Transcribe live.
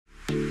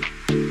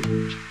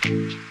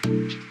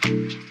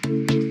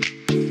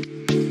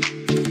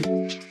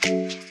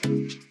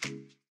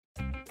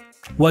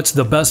What's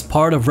the best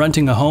part of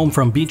renting a home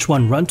from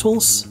BeachOne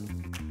Rentals?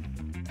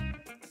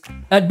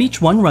 At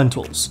BeachOne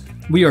Rentals,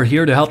 we are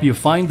here to help you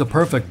find the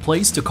perfect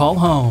place to call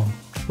home,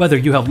 whether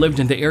you have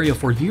lived in the area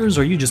for years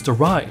or you just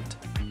arrived.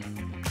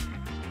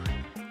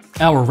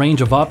 Our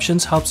range of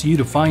options helps you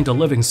to find a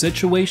living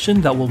situation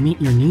that will meet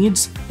your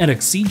needs and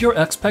exceed your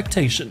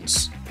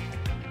expectations.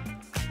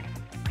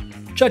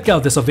 Check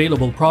out this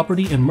available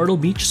property in Myrtle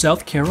Beach,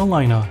 South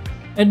Carolina,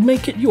 and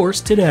make it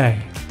yours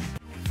today.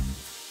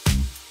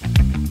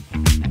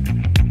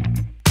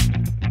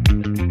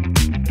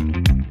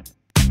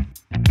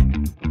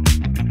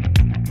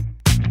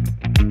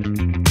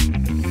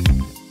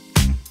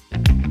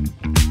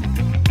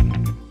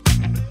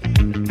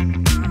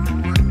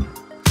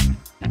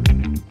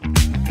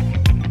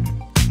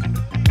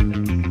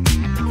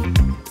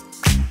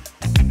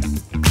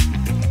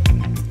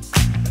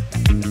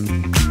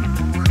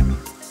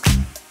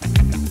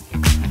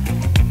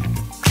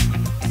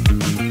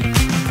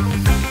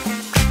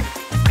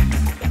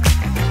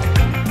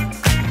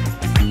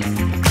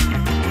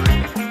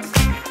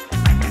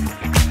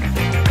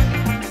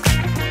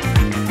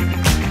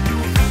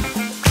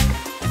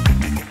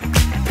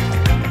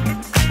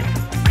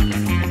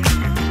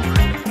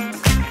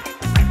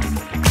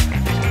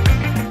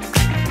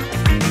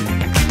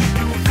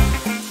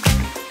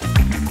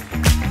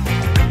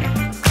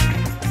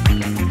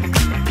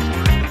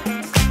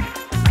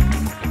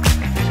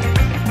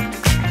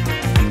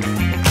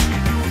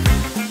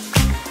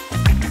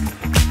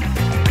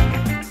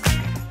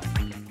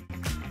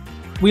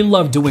 We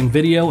love doing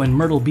video in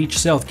Myrtle Beach,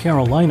 South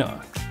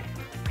Carolina.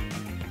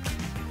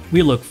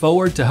 We look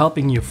forward to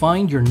helping you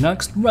find your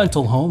next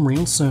rental home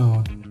real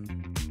soon.